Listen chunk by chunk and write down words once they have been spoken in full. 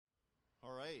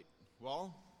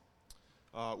Well,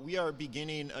 we are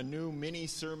beginning a new mini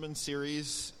sermon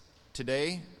series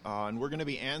today, and we're going to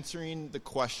be answering the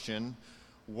question,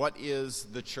 what is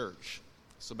the church?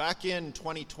 So back in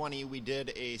 2020, we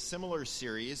did a similar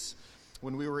series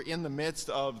when we were in the midst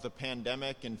of the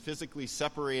pandemic and physically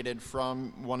separated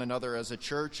from one another as a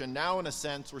church. And now, in a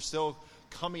sense, we're still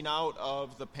coming out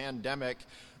of the pandemic,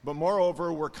 but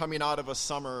moreover, we're coming out of a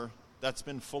summer that's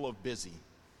been full of busy,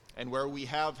 and where we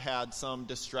have had some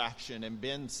distraction and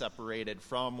been separated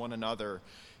from one another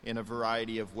in a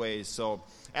variety of ways. So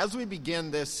as we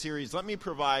begin this series, let me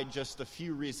provide just a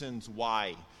few reasons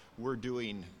why we're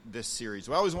doing this series.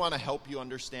 We always want to help you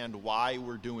understand why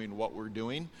we're doing what we're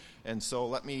doing, and so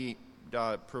let me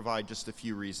provide just a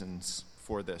few reasons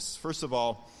for this. First of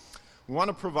all, we want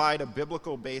to provide a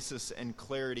biblical basis and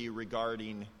clarity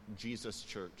regarding Jesus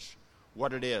Church,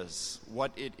 what it is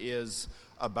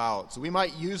about. So we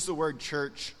might use the word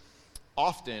church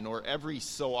often or every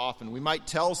so often. We might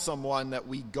tell someone that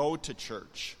we go to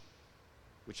church,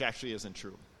 which actually isn't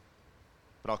true.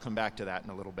 But I'll come back to that in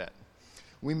a little bit.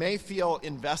 We may feel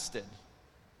invested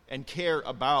and care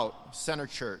about Center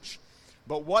Church.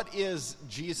 But what is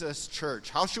Jesus Church?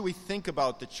 How should we think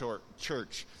about the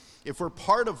church? If we're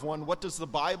part of one, what does the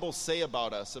Bible say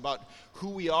about us, about who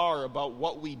we are, about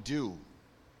what we do?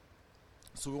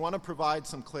 So we want to provide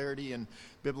some clarity and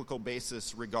biblical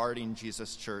basis regarding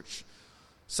Jesus Church.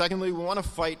 Secondly, we want to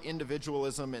fight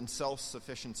individualism and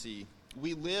self-sufficiency.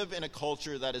 We live in a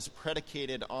culture that is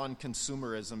predicated on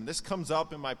consumerism. This comes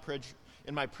up in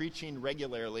my preaching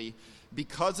regularly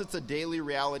because it's a daily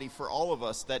reality for all of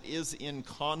us that is in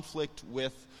conflict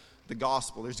with the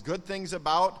gospel. There's good things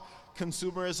about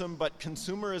consumerism, but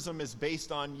consumerism is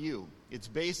based on you. It's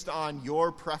based on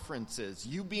your preferences,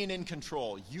 you being in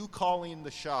control, you calling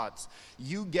the shots,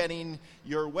 you getting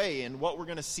your way. And what we're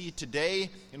going to see today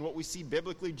and what we see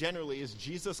biblically generally is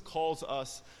Jesus calls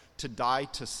us to die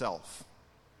to self.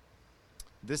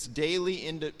 This daily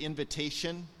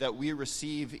invitation that we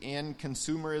receive in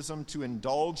consumerism to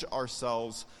indulge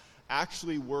ourselves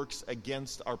actually works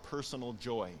against our personal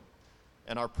joy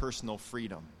and our personal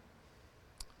freedom.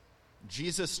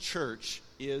 Jesus Church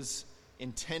is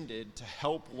intended to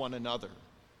help one another,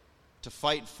 to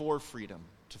fight for freedom,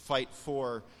 to fight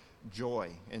for joy.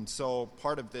 And so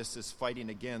part of this is fighting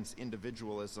against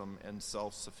individualism and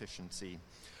self-sufficiency.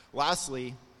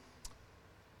 Lastly,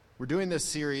 we're doing this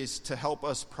series to help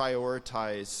us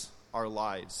prioritize our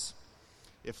lives.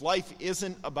 If life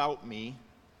isn't about me,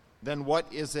 then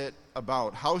what is it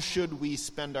about? How should we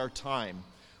spend our time?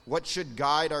 What should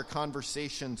guide our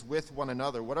conversations with one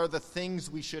another? What are the things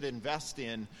we should invest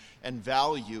in and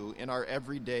value in our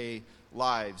everyday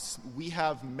lives? We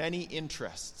have many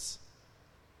interests.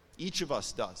 Each of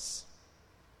us does.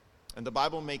 And the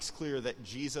Bible makes clear that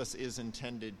Jesus is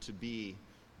intended to be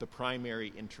the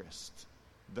primary interest,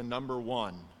 the number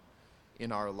one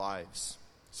in our lives.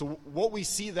 So what we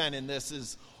see then in this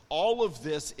is all of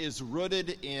this is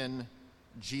rooted in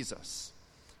Jesus.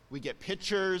 We get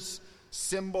pictures,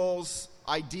 symbols,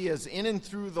 ideas in and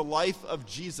through the life of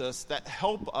Jesus that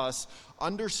help us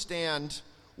understand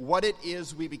what it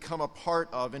is we become a part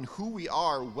of and who we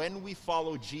are when we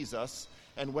follow Jesus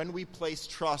and when we place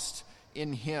trust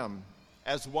in Him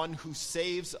as one who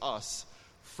saves us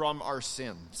from our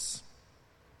sins.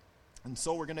 And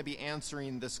so we're going to be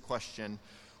answering this question,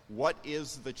 what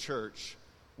is the church,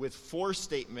 with 4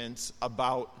 statements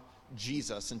about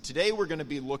Jesus. And today we're going to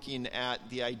be looking at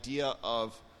the idea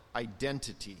of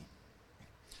identity.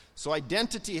 So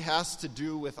identity has to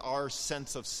do with our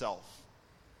sense of self.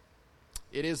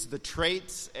 It is the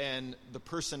traits and the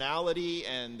personality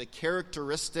and the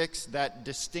characteristics that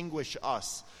distinguish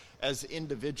us as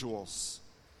individuals.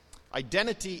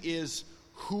 Identity is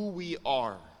who we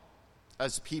are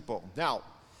as people. Now,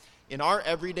 in our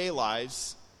everyday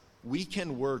lives, we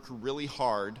can work really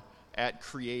hard at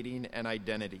creating an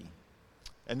identity.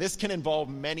 And this can involve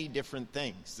many different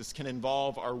things. This can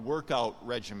involve our workout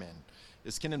regimen.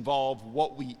 This can involve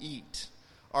what we eat.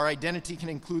 Our identity can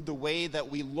include the way that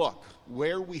we look,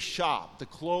 where we shop, the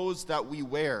clothes that we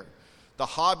wear, the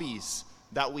hobbies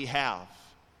that we have,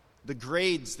 the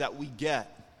grades that we get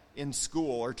in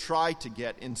school or try to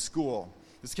get in school.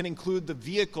 This can include the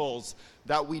vehicles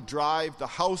that we drive, the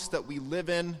house that we live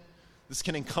in. This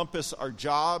can encompass our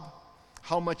job,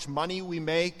 how much money we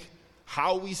make,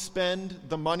 how we spend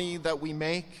the money that we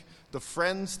make, the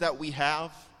friends that we have.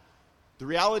 The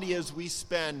reality is we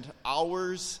spend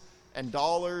hours and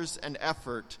dollars and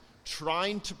effort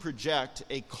trying to project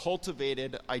a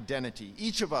cultivated identity.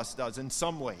 Each of us does in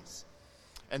some ways.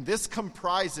 And this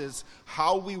comprises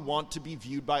how we want to be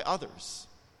viewed by others,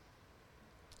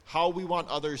 how we want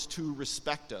others to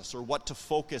respect us, or what to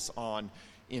focus on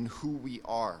in who we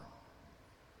are.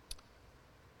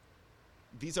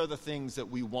 These are the things that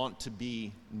we want to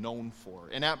be known for.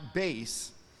 And at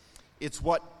base, it's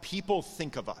what people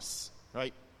think of us,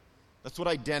 right? That's what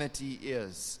identity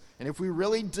is. And if we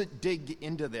really dig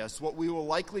into this, what we will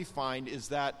likely find is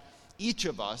that each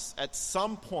of us, at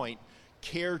some point,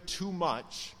 care too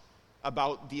much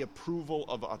about the approval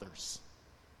of others.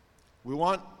 We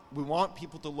want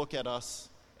people to look at us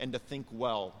and to think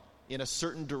well in a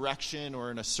certain direction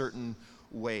or in a certain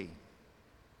way.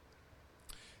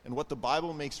 And what the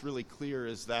Bible makes really clear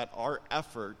is that our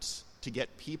efforts to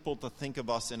get people to think of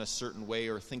us in a certain way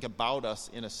or think about us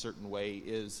in a certain way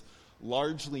is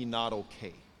largely not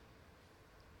okay.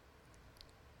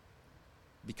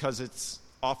 Because it's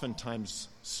oftentimes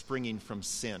springing from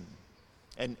sin.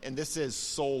 And this is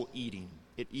soul eating.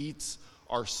 It eats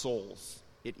our souls.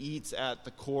 It eats at the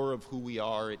core of who we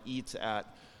are. It eats at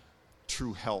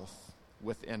true health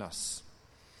within us.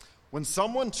 When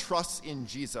someone trusts in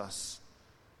Jesus,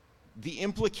 the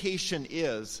implication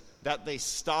is that they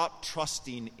stop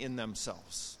trusting in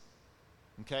themselves.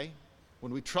 Okay?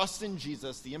 When we trust in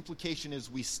Jesus, the implication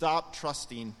is we stop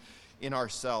trusting in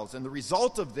ourselves. And the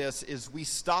result of this is we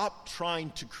stop trying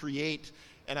to create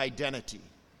an identity.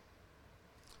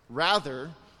 Rather,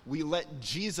 we let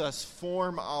Jesus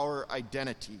form our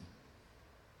identity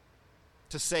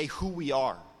to say who we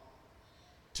are,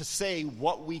 to say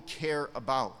what we care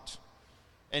about.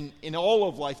 And in all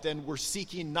of life, then, we're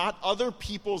seeking not other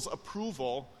people's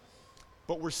approval,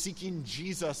 but we're seeking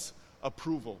Jesus'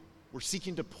 approval. We're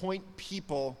seeking to point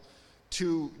people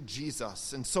to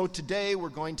Jesus. And so today we're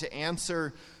going to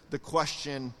answer the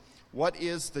question, what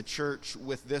is the church,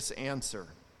 with this answer?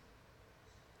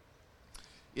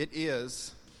 It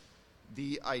is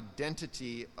the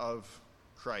identity of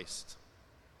Christ.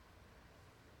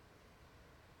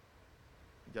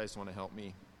 You guys want to help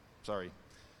me? Sorry.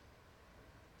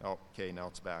 Oh, okay, now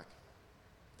it's back.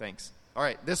 Thanks. All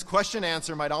right, this question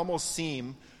answer might almost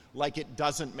seem like it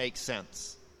doesn't make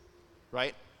sense,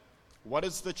 right? What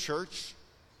is the church?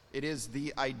 It is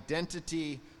the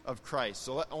identity of Christ.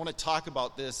 So I want to talk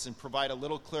about this and provide a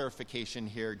little clarification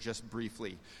here just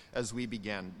briefly as we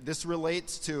begin. This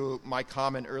relates to my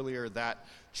comment earlier that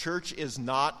church is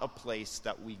not a place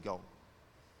that we go.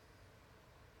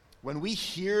 When we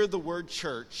hear the word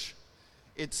church,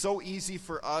 it's so easy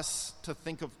for us to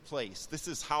think of place. This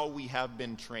is how we have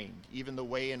been trained, even the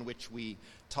way in which we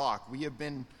talk. We've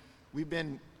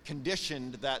been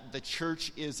conditioned that the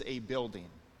church is a building,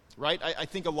 right? I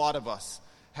think a lot of us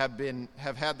have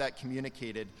had that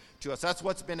communicated to us. That's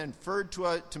what's been inferred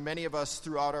to many of us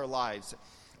throughout our lives.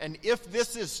 And if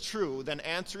this is true, then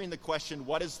answering the question,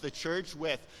 what is the church,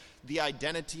 with the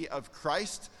identity of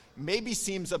Christ, maybe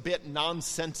seems a bit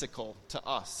nonsensical to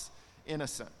us, in a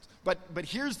sense. But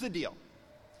here's the deal.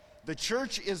 The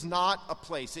church is not a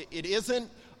place. It isn't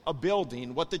a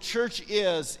building. What the church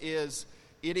is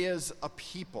it is a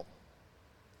people.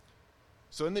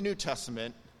 So in the New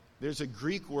Testament, there's a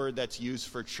Greek word that's used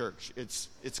for church.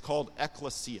 It's called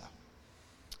ekklesia.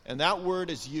 And that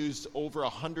word is used over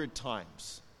 100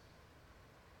 times.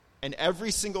 And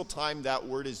every single time that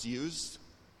word is used,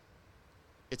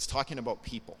 it's talking about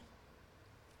people.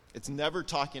 It's never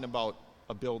talking about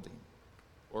a building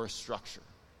or a structure.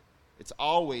 It's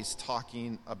always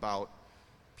talking about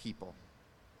people.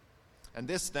 And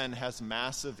this then has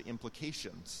massive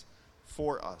implications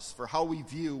for us, for how we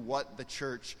view what the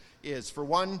church is. For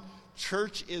one,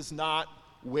 church is not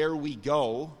where we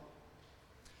go.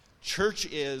 Church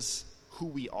is who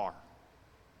we are.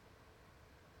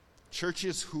 Church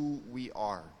is who we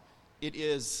are. It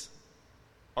is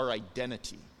our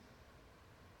identity.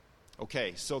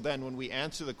 Okay, so then when we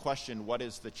answer the question, what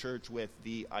is the church, with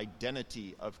the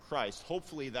identity of Christ,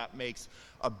 hopefully that makes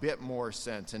a bit more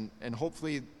sense. And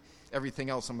hopefully everything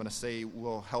else I'm going to say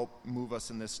will help move us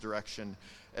in this direction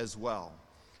as well.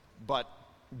 But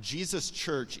Jesus'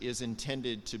 church is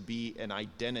intended to be an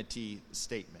identity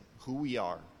statement, who we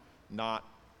are, not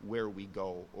where we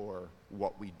go or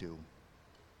what we do.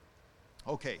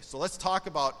 Okay, so let's talk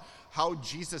about how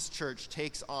Jesus' church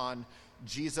takes on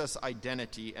Jesus'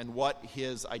 identity and what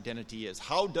his identity is.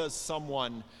 How does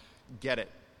someone get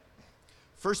it?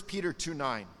 1 Peter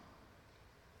 2:9.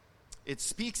 It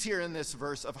speaks here in this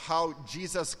verse of how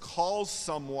Jesus calls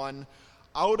someone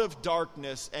out of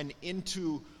darkness and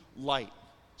into light.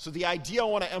 So the idea I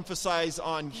want to emphasize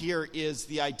on here is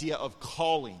the idea of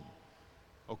calling.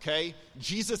 Okay?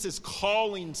 Jesus is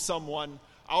calling someone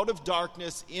out of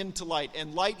darkness into light.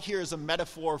 And light here is a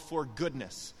metaphor for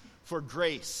goodness, for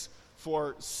grace,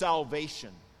 for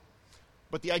salvation.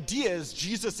 But the idea is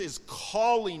Jesus is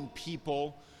calling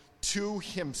people to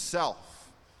himself.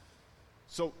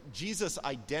 So Jesus'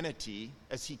 identity,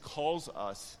 as he calls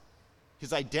us,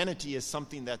 his identity is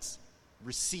something that's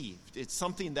received. It's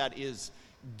something that is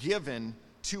given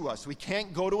to us. We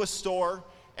can't go to a store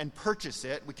and purchase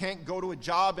it. We can't go to a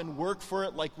job and work for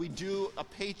it like we do a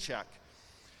paycheck.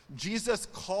 Jesus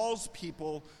calls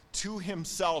people to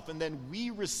himself, and then we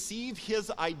receive his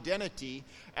identity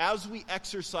as we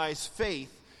exercise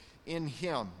faith in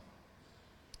him.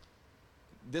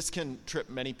 This can trip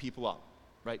many people up,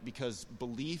 right? Because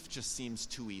belief just seems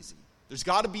too easy. There's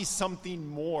got to be something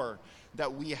more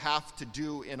that we have to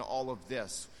do in all of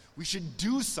this. We should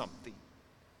do something.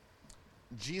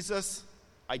 Jesus'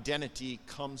 identity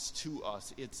comes to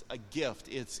us. It's a gift.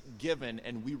 It's given,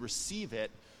 and we receive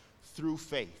it through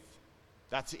faith.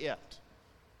 That's it.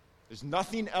 There's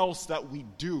nothing else that we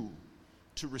do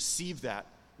to receive that.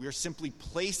 We are simply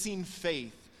placing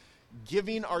faith,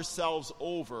 giving ourselves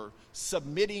over,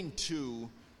 submitting to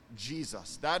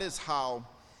Jesus. That is how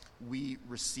we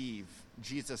receive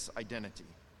Jesus' identity.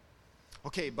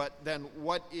 Okay, but then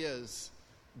what is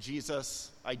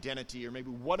Jesus' identity? Or maybe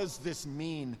what does this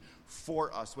mean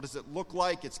for us? What does it look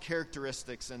like? Its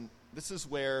characteristics. And this is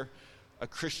where a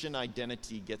Christian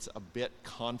identity gets a bit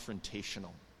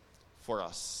confrontational for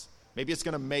us. Maybe it's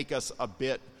going to make us a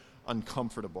bit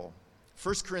uncomfortable.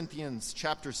 1 Corinthians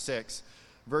chapter 6,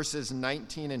 verses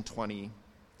 19 and 20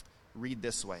 read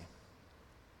this way.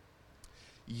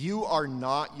 You are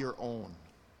not your own,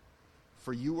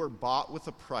 for you were bought with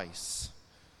a price,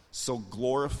 so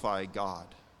glorify God.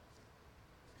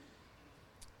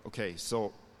 Okay,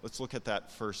 so let's look at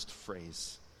that first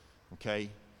phrase, okay?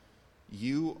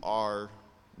 You are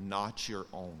not your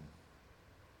own.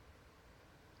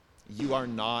 You are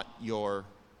not your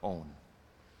own.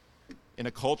 In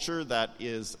a culture that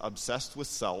is obsessed with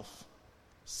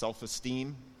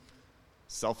self-esteem,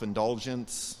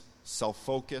 self-indulgence,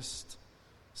 self-focused,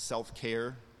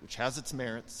 self-care, which has its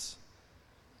merits,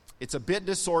 it's a bit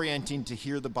disorienting to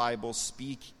hear the Bible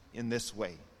speak in this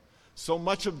way. So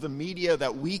much of the media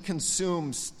that we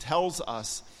consume tells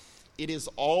us it is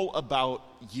all about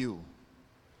you.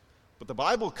 But the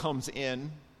Bible comes in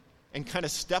and kind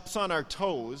of steps on our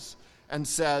toes and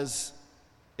says,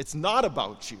 it's not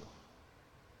about you.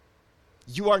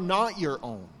 You are not your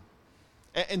own.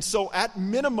 And so at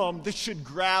minimum, this should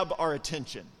grab our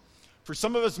attention. For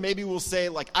some of us, maybe we'll say,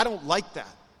 I don't like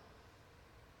that.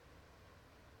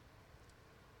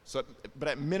 But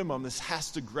at minimum, this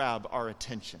has to grab our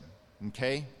attention,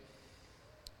 okay?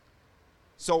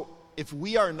 So if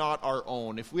we are not our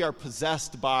own, if we are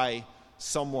possessed by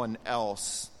someone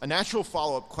else, a natural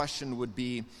follow-up question would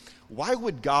be, why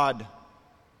would God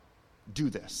do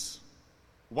this?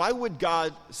 Why would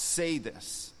God say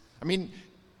this? I mean,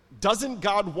 doesn't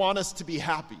God want us to be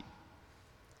happy?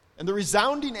 And the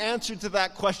resounding answer to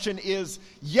that question is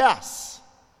yes,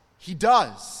 he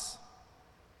does.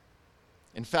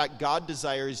 In fact, God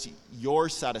desires your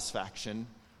satisfaction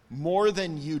more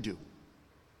than you do.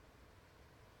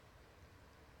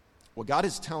 What God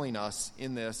is telling us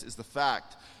in this is the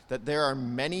fact that there are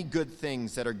many good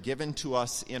things that are given to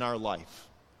us in our life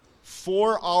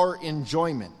for our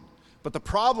enjoyment. But the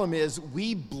problem is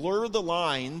we blur the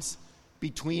lines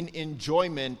between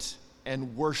enjoyment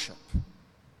and worship.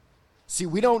 See,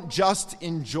 we don't just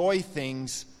enjoy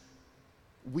things,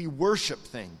 we worship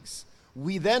things.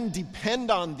 We then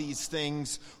depend on these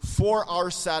things for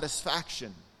our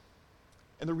satisfaction.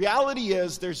 And the reality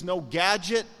is there's no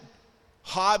gadget,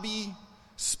 hobby,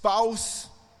 spouse,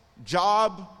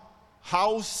 job,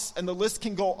 house, and the list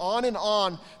can go on and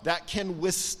on that can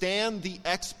withstand the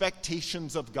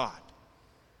expectations of God.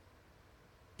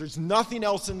 There's nothing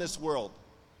else in this world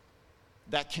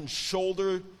that can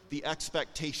shoulder the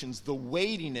expectations, the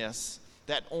weightiness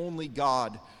that only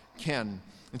God can.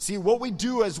 And see, what we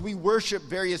do as we worship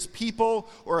various people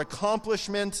or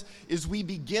accomplishments is we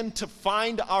begin to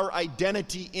find our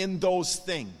identity in those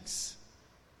things.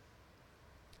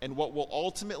 And what will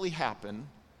ultimately happen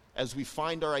as we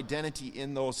find our identity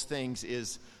in those things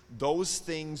is those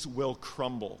things will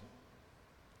crumble.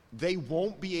 They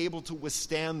won't be able to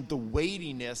withstand the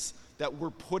weightiness that we're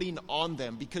putting on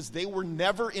them because they were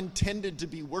never intended to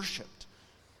be worshiped.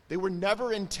 They were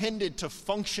never intended to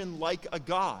function like a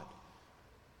god.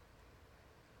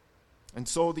 And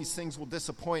so these things will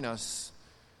disappoint us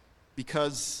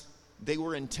because they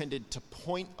were intended to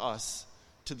point us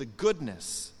to the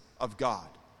goodness of God,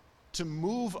 to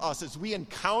move us as we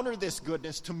encounter this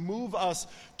goodness, to move us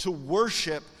to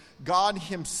worship God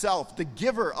himself, the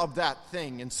giver of that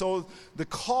thing. And so the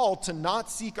call to not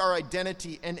seek our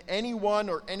identity in anyone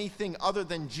or anything other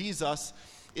than Jesus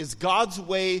is God's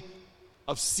way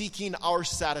of seeking our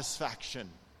satisfaction.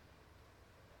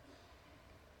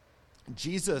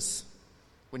 Jesus,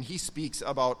 when he speaks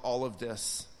about all of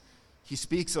this, he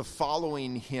speaks of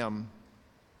following him.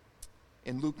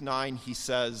 In Luke 9, he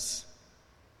says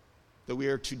that we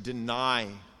are to deny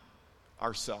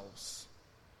ourselves.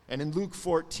 And in Luke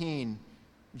 14,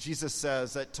 Jesus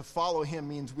says that to follow him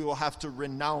means we will have to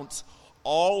renounce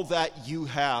all that you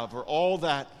have or all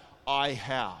that I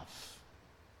have.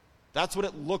 That's what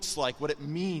it looks like, what it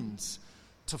means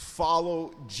to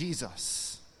follow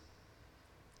Jesus.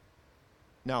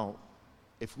 Now,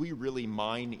 if we really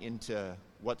mine into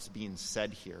what's being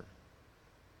said here,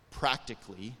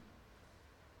 practically,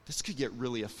 this could get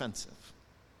really offensive,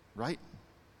 right?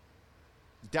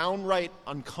 Downright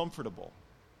uncomfortable.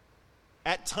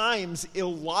 At times,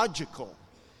 illogical,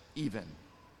 even.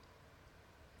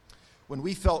 When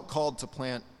we felt called to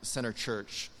plant Center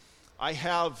Church, I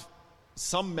have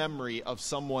some memory of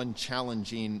someone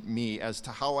challenging me as to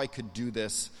how I could do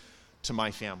this to my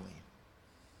family.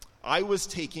 I was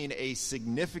taking a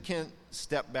significant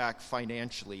step back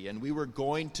financially, and we were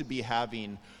going to be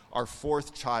having our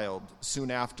fourth child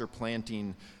soon after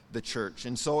planting the church.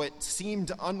 And so it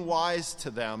seemed unwise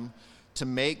to them to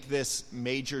make this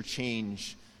major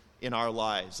change in our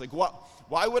lives. Like,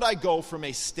 why would I go from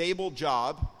a stable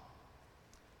job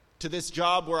to this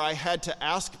job where I had to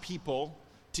ask people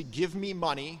to give me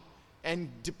money and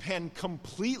depend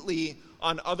completely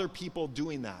on other people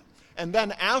doing that? And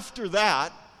then after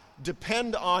that,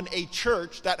 depend on a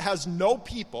church that has no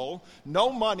people,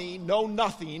 no money, no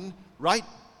nothing, right?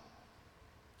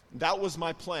 That was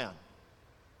my plan.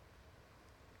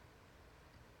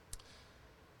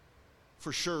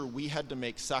 For sure, we had to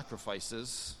make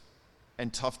sacrifices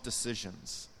and tough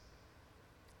decisions.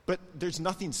 But there's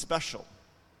nothing special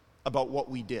about what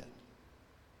we did.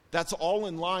 That's all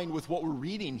in line with what we're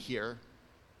reading here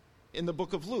in the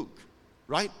book of Luke,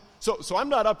 right? So I'm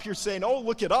not up here saying, oh,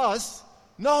 look at us.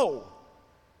 No.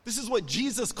 This is what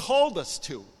Jesus called us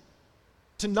to.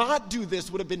 To not do this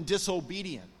would have been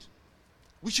disobedient.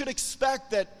 We should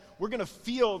expect that we're going to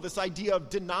feel this idea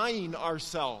of denying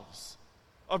ourselves,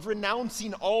 of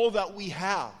renouncing all that we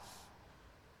have,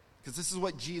 because this is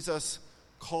what Jesus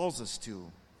calls us to.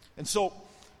 And so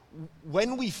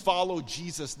when we follow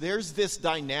Jesus, there's this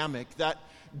dynamic that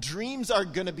dreams are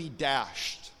going to be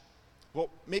dashed. Well,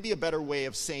 maybe a better way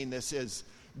of saying this is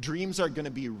dreams are going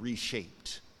to be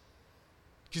reshaped.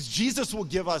 Because Jesus will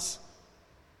give us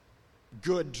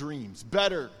good dreams,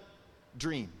 better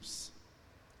dreams.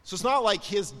 So it's not like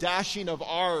his dashing of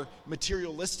our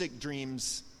materialistic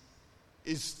dreams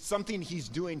is something he's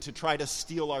doing to try to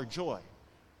steal our joy,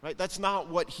 right? That's not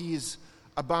what he's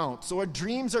about. So our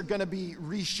dreams are going to be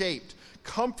reshaped.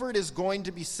 Comfort is going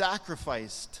to be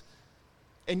sacrificed.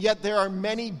 And yet there are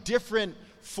many different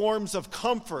forms of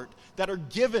comfort that are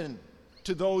given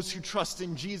to those who trust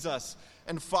in Jesus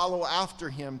and follow after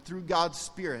him through God's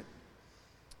Spirit.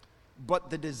 But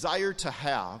the desire to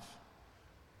have,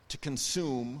 to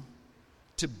consume,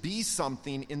 to be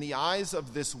something in the eyes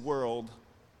of this world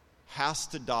has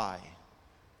to die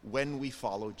when we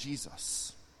follow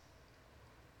Jesus.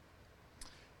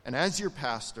 And as your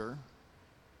pastor,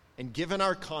 and given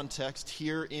our context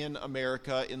here in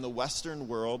America, in the Western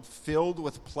world, filled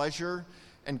with pleasure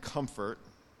and comfort,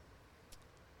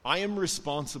 I am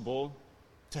responsible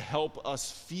to help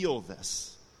us feel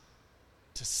this,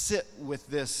 to sit with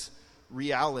this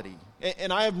reality.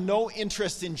 And I have no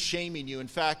interest in shaming you. In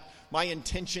fact, my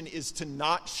intention is to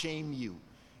not shame you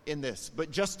in this,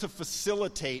 but just to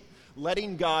facilitate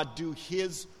letting God do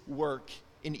his work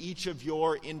in each of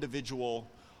your individual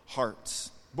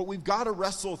hearts. But we've got to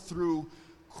wrestle through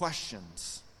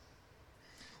questions.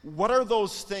 What are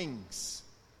those things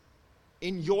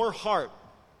in your heart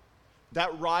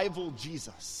that rival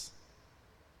Jesus?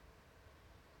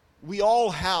 We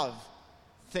all have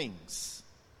things.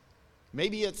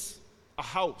 Maybe it's a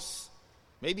house.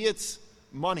 Maybe it's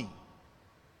money.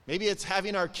 Maybe it's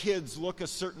having our kids look a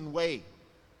certain way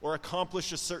or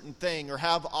accomplish a certain thing or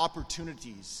have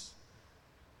opportunities.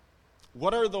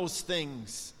 What are those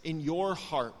things in your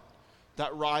heart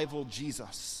that rival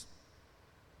Jesus?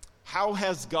 How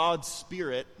has God's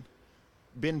Spirit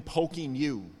been poking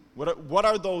you? What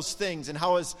are those things, and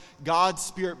how has God's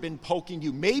Spirit been poking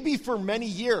you? Maybe for many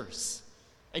years,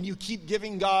 and you keep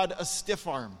giving God a stiff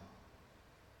arm.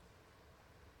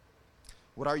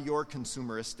 What are your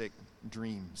consumeristic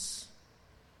dreams?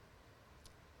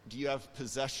 Do you have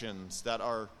possessions that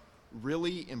are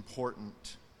really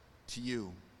important to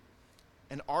you?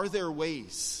 And are there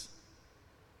ways?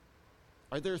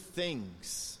 Are there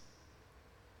things?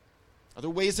 Are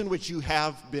there ways in which you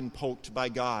have been poked by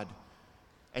God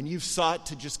and you've sought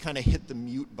to just kind of hit the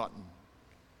mute button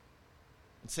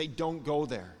and say, don't go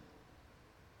there?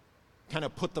 Kind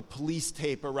of put the police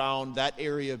tape around that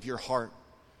area of your heart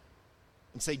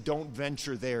and say, don't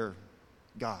venture there,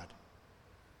 God.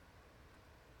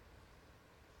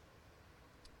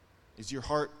 Is your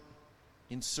heart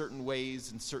in certain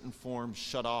ways, in certain forms,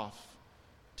 shut off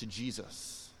to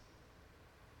Jesus?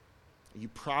 Are you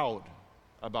proud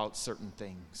about certain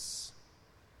things?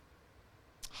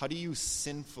 How do you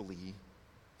sinfully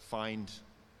find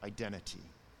identity?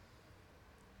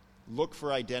 Look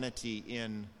for identity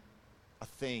in a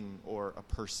thing or a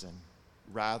person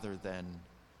rather than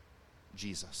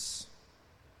Jesus.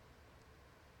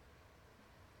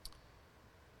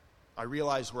 I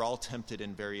realize we're all tempted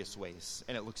in various ways,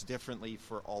 and it looks differently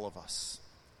for all of us.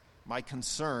 My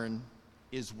concern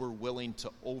is we're willing to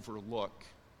overlook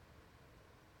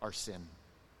our sin,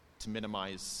 to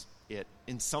minimize it,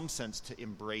 in some sense to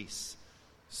embrace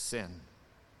sin,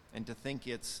 and to think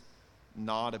it's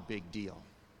not a big deal.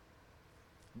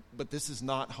 But this is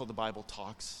not how the Bible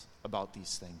talks about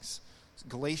these things.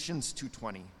 Galatians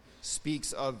 2:20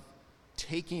 speaks of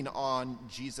taking on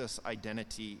Jesus'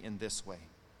 identity in this way.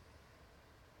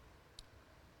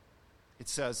 It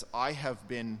says, I have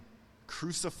been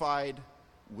crucified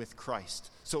with Christ.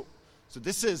 So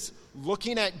this is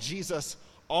looking at Jesus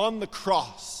on the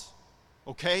cross,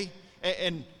 okay?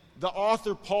 And the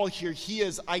author, Paul, here, he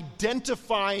is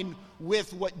identifying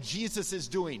with what Jesus is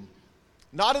doing.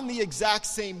 Not in the exact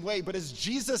same way, but as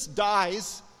Jesus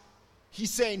dies,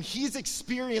 he's saying he's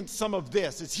experienced some of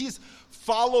this. As he's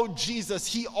followed Jesus,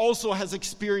 he also has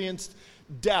experienced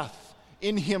death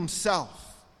in himself.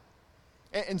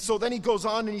 And so then he goes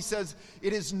on and he says,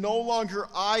 it is no longer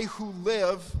I who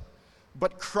live,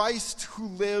 but Christ who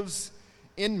lives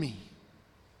in me.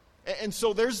 And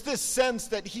so there's this sense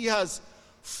that he has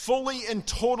fully and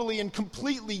totally and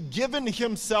completely given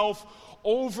himself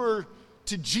over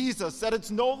to Jesus, that it's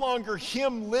no longer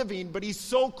him living, but he's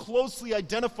so closely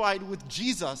identified with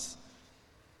Jesus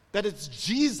that it's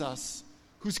Jesus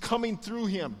who's coming through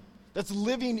him, that's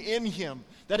living in him,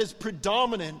 that is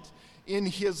predominant in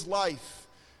his life.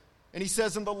 And he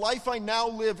says, in the life I now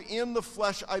live in the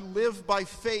flesh, I live by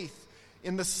faith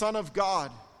in the Son of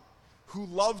God, who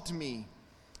loved me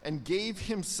and gave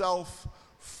himself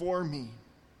for me.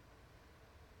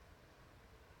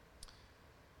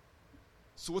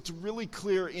 So what's really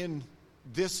clear in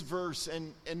this verse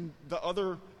and the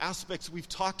other aspects we've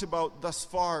talked about thus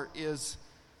far is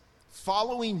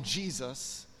following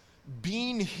Jesus,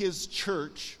 being his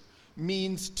church,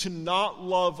 means to not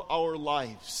love our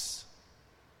lives.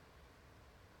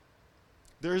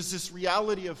 There is this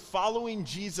reality of following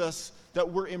Jesus that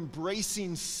we're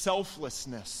embracing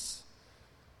selflessness,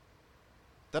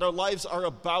 that our lives are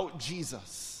about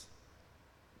Jesus,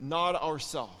 not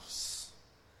ourselves.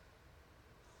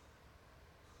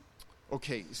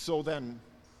 Okay, so then,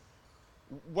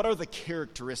 what are the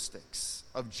characteristics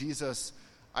of Jesus'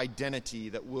 identity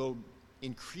that will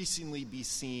increasingly be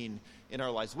seen in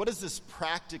our lives? What does this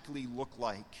practically look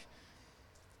like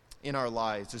in our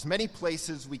lives? There's many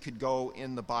places we could go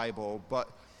in the Bible, but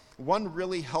one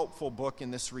really helpful book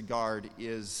in this regard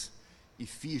is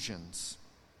Ephesians.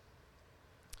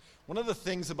 One of the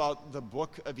things about the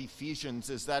book of Ephesians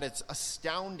is that it's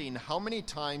astounding how many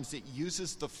times it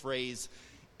uses the phrase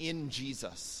in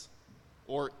Jesus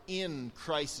or in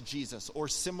Christ Jesus or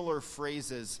similar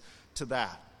phrases to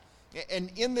that.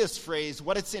 And in this phrase,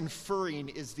 what it's inferring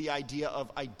is the idea of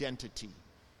identity.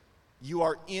 You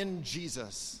are in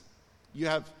Jesus. You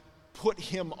have put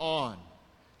him on,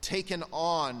 taken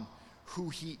on who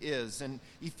he is. And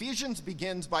Ephesians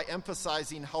begins by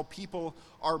emphasizing how people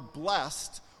are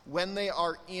blessed when they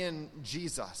are in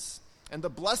Jesus. And the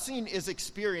blessing is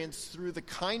experienced through the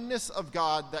kindness of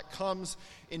God that comes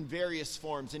in various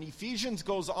forms. And Ephesians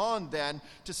goes on then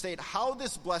to state how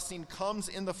this blessing comes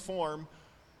in the form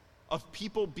of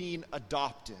people being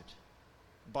adopted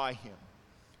by him,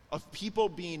 of people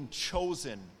being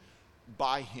chosen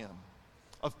by him,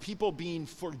 of people being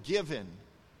forgiven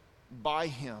by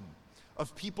him,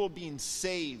 of people being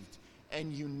saved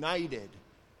and united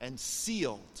and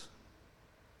sealed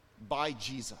by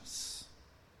Jesus.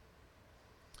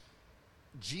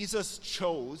 Jesus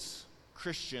chose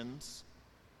Christians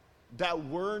that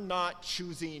were not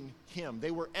choosing him.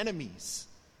 They were enemies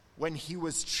when he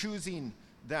was choosing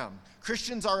them.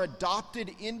 Christians are adopted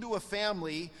into a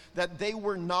family that they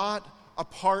were not a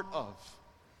part of.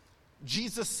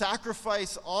 Jesus'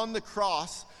 sacrifice on the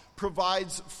cross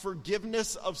provides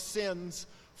forgiveness of sins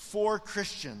for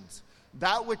Christians.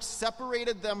 That which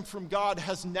separated them from God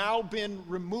has now been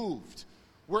removed.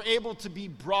 We're able to be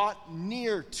brought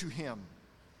near to him.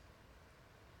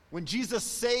 When Jesus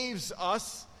saves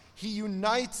us, he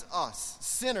unites us,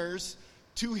 sinners,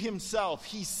 to himself.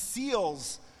 He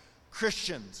seals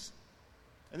Christians.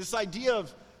 And this idea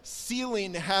of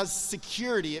sealing has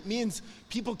security. It means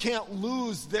people can't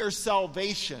lose their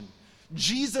salvation.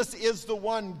 Jesus is the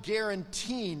one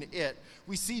guaranteeing it.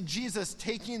 We see Jesus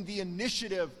taking the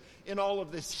initiative in all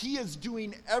of this. He is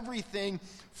doing everything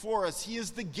for us. He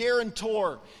is the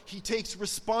guarantor. He takes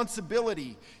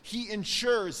responsibility. He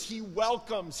ensures. He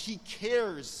welcomes. He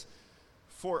cares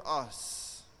for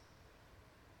us.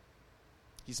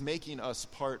 He's making us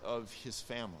part of his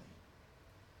family.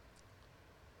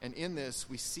 And in this,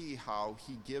 we see how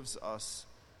he gives us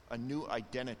a new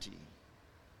identity.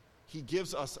 He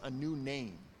gives us a new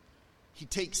name. He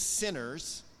takes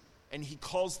sinners and he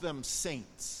calls them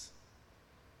saints.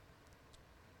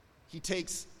 He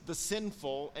takes the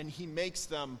sinful and he makes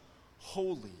them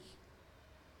holy.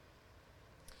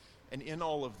 And in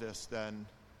all of this, then,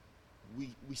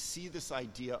 we see this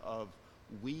idea of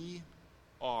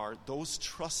those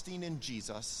trusting in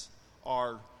Jesus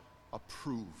are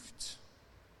approved.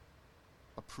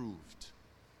 Approved.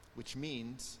 Which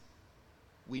means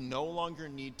we no longer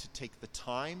need to take the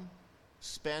time,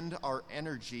 spend our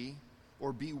energy,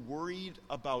 or be worried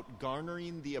about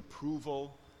garnering the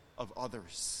approval of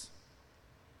others.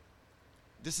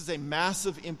 This is a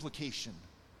massive implication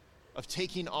of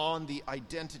taking on the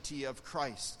identity of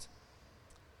Christ.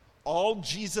 All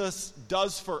Jesus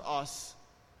does for us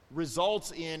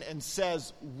results in and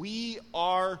says we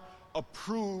are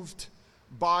approved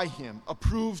by him,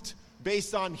 approved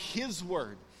based on his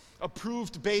word,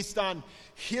 approved based on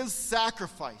his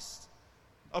sacrifice,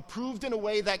 approved in a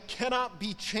way that cannot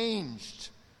be changed,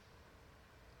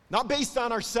 not based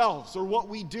on ourselves or what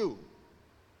we do.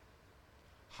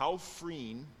 How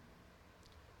freeing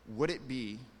would it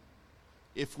be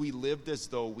if we lived as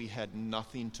though we had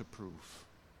nothing to prove?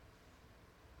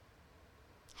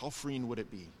 How freeing would it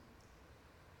be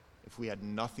if we had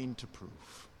nothing to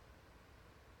prove?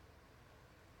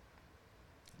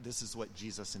 This is what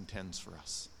Jesus intends for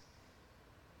us,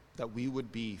 that we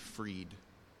would be freed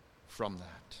from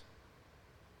that.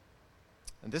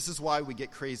 And this is why we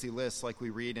get crazy lists like we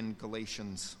read in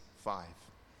Galatians 5.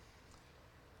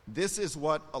 This is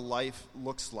what a life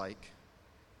looks like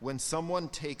when someone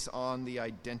takes on the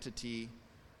identity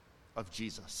of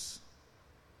Jesus.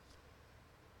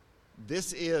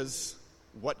 This is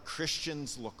what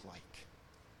Christians look like.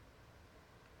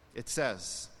 It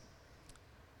says,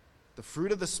 the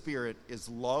fruit of the Spirit is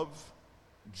love,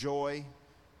 joy,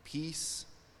 peace,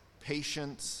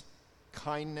 patience,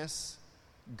 kindness,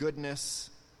 goodness,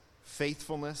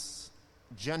 faithfulness,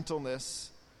 gentleness,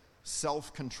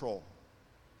 self-control.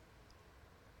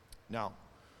 Now,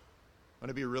 I'm going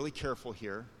to be really careful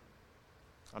here.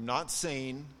 I'm not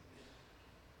saying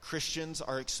Christians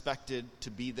are expected to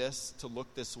be this, to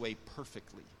look this way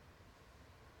perfectly,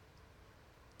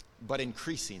 but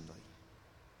increasingly.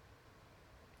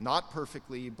 Not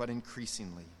perfectly, but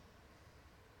increasingly.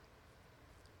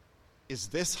 Is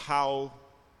this how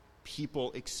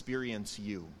people experience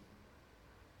you?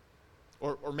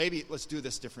 Or maybe let's do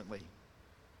this differently.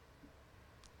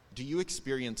 Do you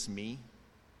experience me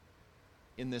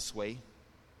in this way?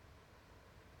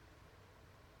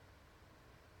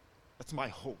 That's my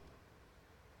hope.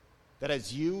 That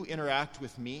as you interact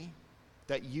with me,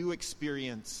 that you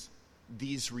experience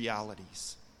these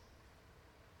realities.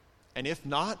 And if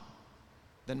not,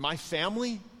 then my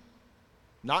family,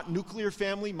 not nuclear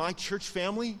family, my church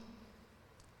family,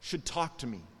 should talk to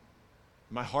me.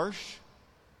 Am I harsh?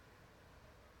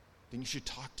 Then you should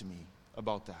talk to me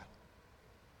about that.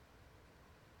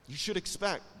 You should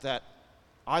expect that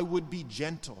I would be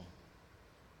gentle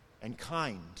and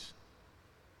kind.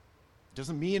 It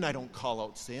doesn't mean I don't call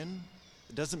out sin.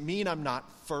 It doesn't mean I'm not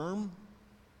firm.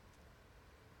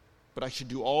 But I should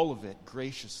do all of it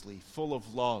graciously, full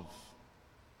of love.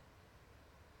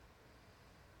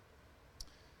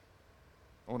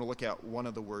 I want to look at one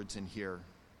of the words in here,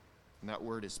 and that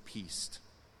word is peace.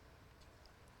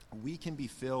 We can be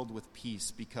filled with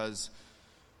peace because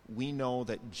we know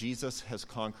that Jesus has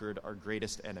conquered our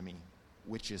greatest enemy,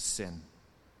 which is sin.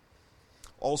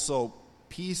 Also,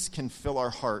 peace can fill our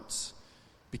hearts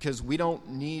because we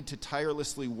don't need to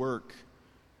tirelessly work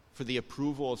for the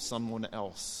approval of someone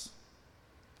else.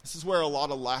 This is where a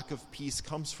lot of lack of peace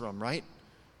comes from, right?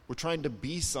 We're trying to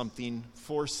be something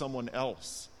for someone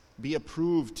else, be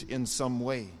approved in some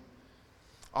way.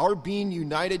 Our being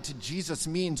united to Jesus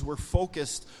means we're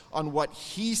focused on what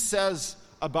he says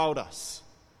about us.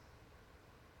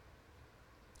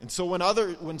 And so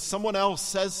when someone else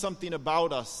says something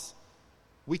about us,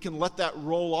 we can let that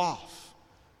roll off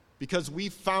because we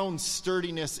found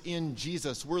sturdiness in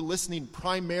Jesus. We're listening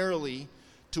primarily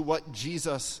to what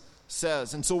Jesus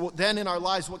says. And so then in our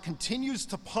lives, what continues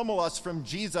to pummel us from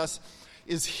Jesus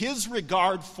is his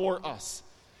regard for us.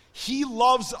 He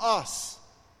loves us,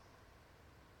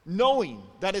 knowing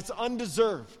that it's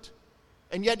undeserved,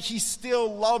 and yet he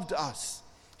still loved us.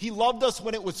 He loved us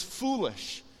when it was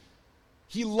foolish.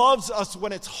 He loves us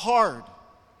when it's hard.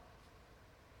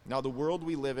 Now, the world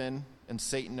we live in and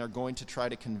Satan are going to try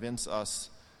to convince us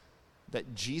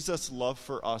that Jesus' love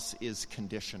for us is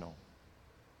conditional.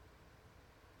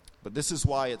 But this is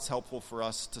why it's helpful for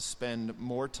us to spend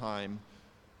more time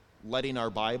letting our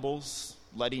Bibles,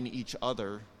 letting each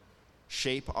other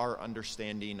shape our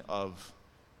understanding of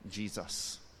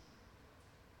Jesus.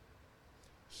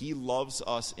 He loves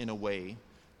us in a way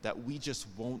that we just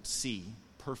won't see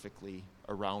perfectly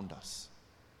around us.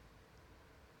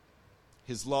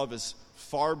 His love is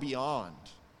far beyond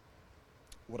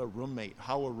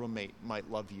how a roommate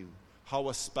might love you, how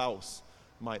a spouse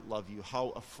might love you, how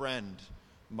a friend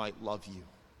might love you.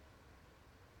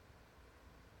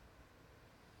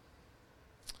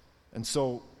 And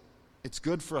so it's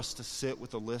good for us to sit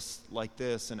with a list like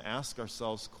this and ask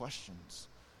ourselves questions.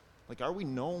 Like, are we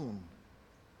known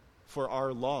for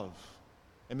our love?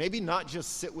 And maybe not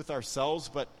just sit with ourselves,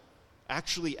 but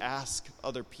actually ask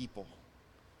other people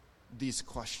these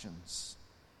questions.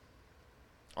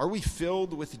 Are we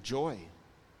filled with joy?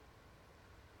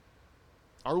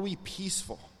 Are we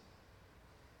peaceful?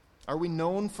 Are we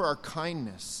known for our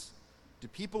kindness? Do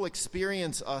people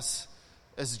experience us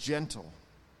as gentle?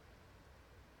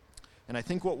 And I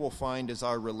think what we'll find is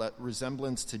our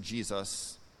resemblance to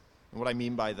Jesus, and what I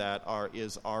mean by that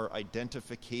is our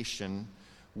identification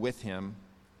with him,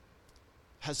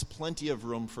 has plenty of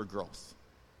room for growth.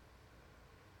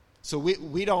 So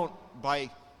we don't,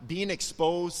 by being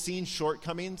exposed, seeing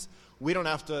shortcomings, we don't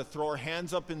have to throw our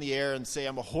hands up in the air and say,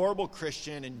 I'm a horrible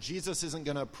Christian and Jesus isn't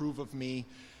going to approve of me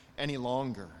any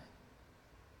longer.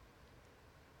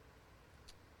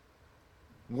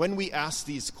 When we ask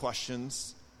these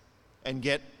questions and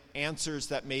get answers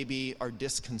that maybe are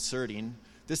disconcerting,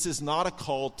 this is not a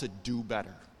call to do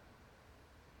better.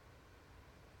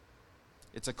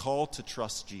 It's a call to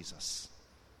trust Jesus,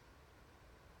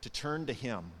 to turn to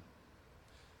him,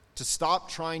 to stop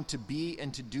trying to be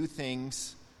and to do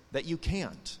things that you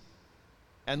can't,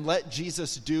 and let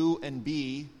Jesus do and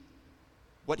be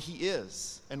what he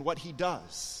is and what he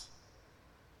does.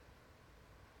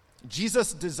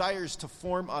 Jesus desires to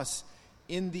form us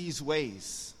in these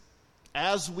ways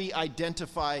as we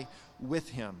identify with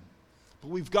him. But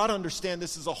we've got to understand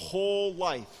this is a whole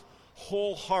life,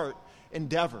 whole heart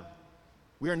endeavor.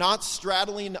 We are not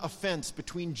straddling a fence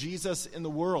between Jesus and the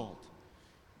world.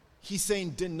 He's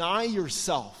saying, deny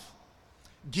yourself.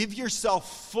 Give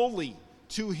yourself fully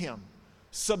to him.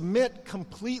 Submit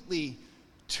completely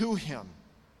to him.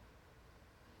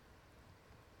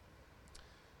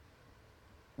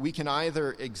 We can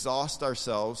either exhaust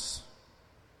ourselves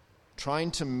trying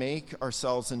to make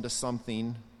ourselves into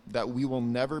something that we will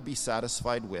never be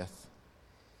satisfied with,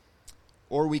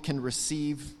 or we can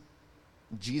receive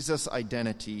Jesus'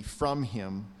 identity from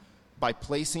him by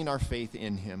placing our faith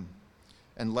in him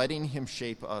and letting him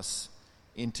shape us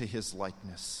into his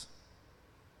likeness.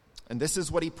 And this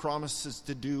is what he promises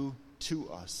to do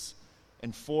to us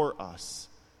and for us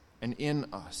and in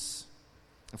us.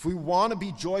 If we want to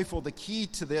be joyful, the key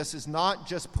to this is not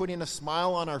just putting a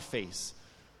smile on our face,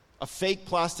 a fake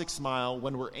plastic smile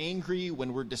when we're angry,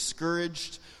 when we're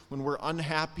discouraged, when we're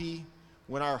unhappy,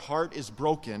 when our heart is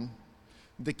broken.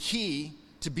 The key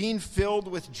to being filled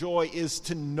with joy is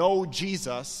to know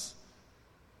Jesus,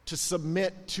 to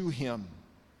submit to him,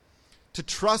 to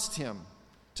trust him,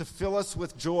 to fill us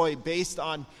with joy based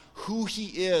on who he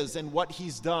is and what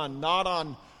he's done, not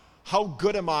on how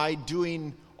good am I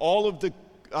doing all of the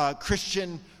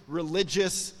Christian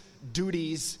religious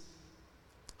duties,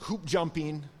 hoop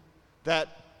jumping, that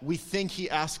we think he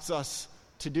asks us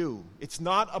to do. It's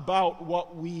not about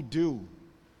what we do.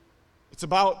 It's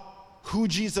about who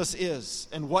Jesus is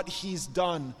and what he's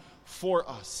done for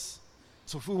us.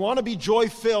 So if we want to be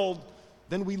joy-filled,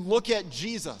 then we look at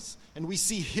Jesus and we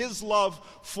see his love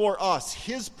for us,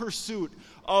 his pursuit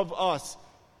of us,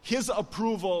 his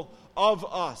approval of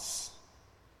us,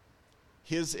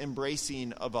 his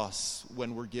embracing of us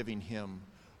when we're giving him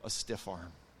a stiff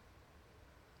arm.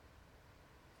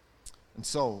 And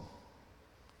so,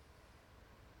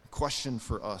 question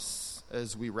for us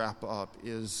as we wrap up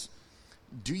is,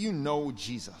 do you know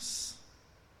Jesus?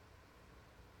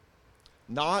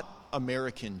 Not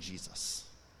American Jesus.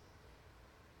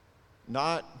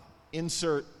 Not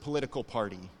insert political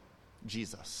party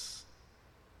Jesus.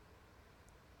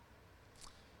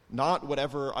 Not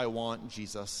whatever I want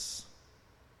Jesus.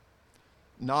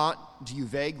 Not do you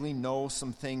vaguely know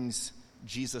some things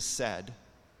Jesus said,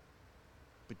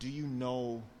 but do you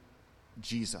know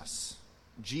Jesus?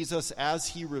 Jesus as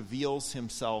he reveals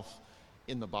himself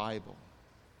in the Bible.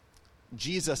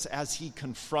 Jesus as he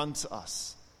confronts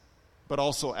us, but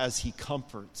also as he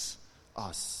comforts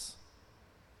us.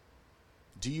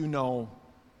 Do you know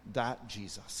that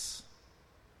Jesus?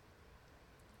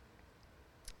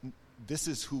 This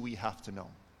is who we have to know.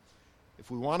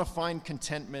 If we want to find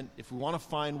contentment, if we want to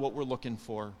find what we're looking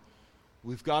for,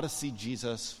 we've got to see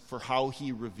Jesus for how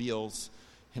he reveals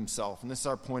himself. And this is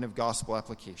our point of gospel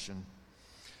application.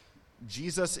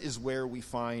 Jesus is where we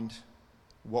find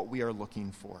what we are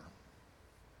looking for.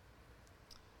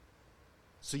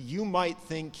 So you might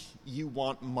think you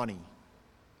want money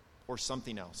or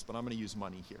something else, but I'm going to use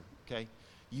money here, okay?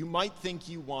 You might think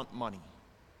you want money,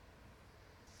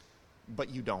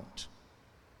 but you don't.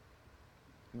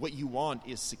 What you want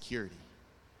is security.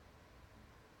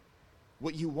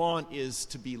 What you want is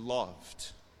to be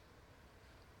loved.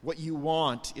 What you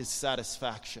want is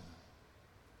satisfaction.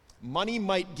 Money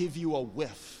might give you a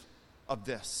whiff of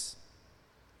this,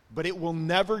 but it will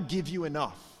never give you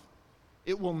enough.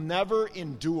 It will never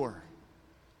endure.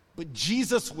 But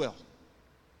Jesus will.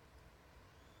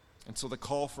 And so the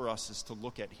call for us is to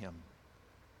look at him,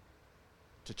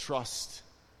 to trust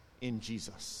in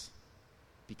Jesus,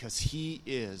 because he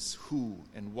is who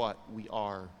and what we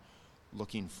are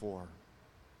looking for.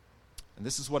 And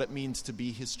this is what it means to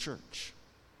be his church,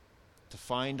 to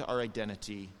find our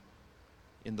identity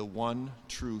in the one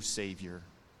true Savior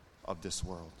of this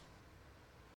world.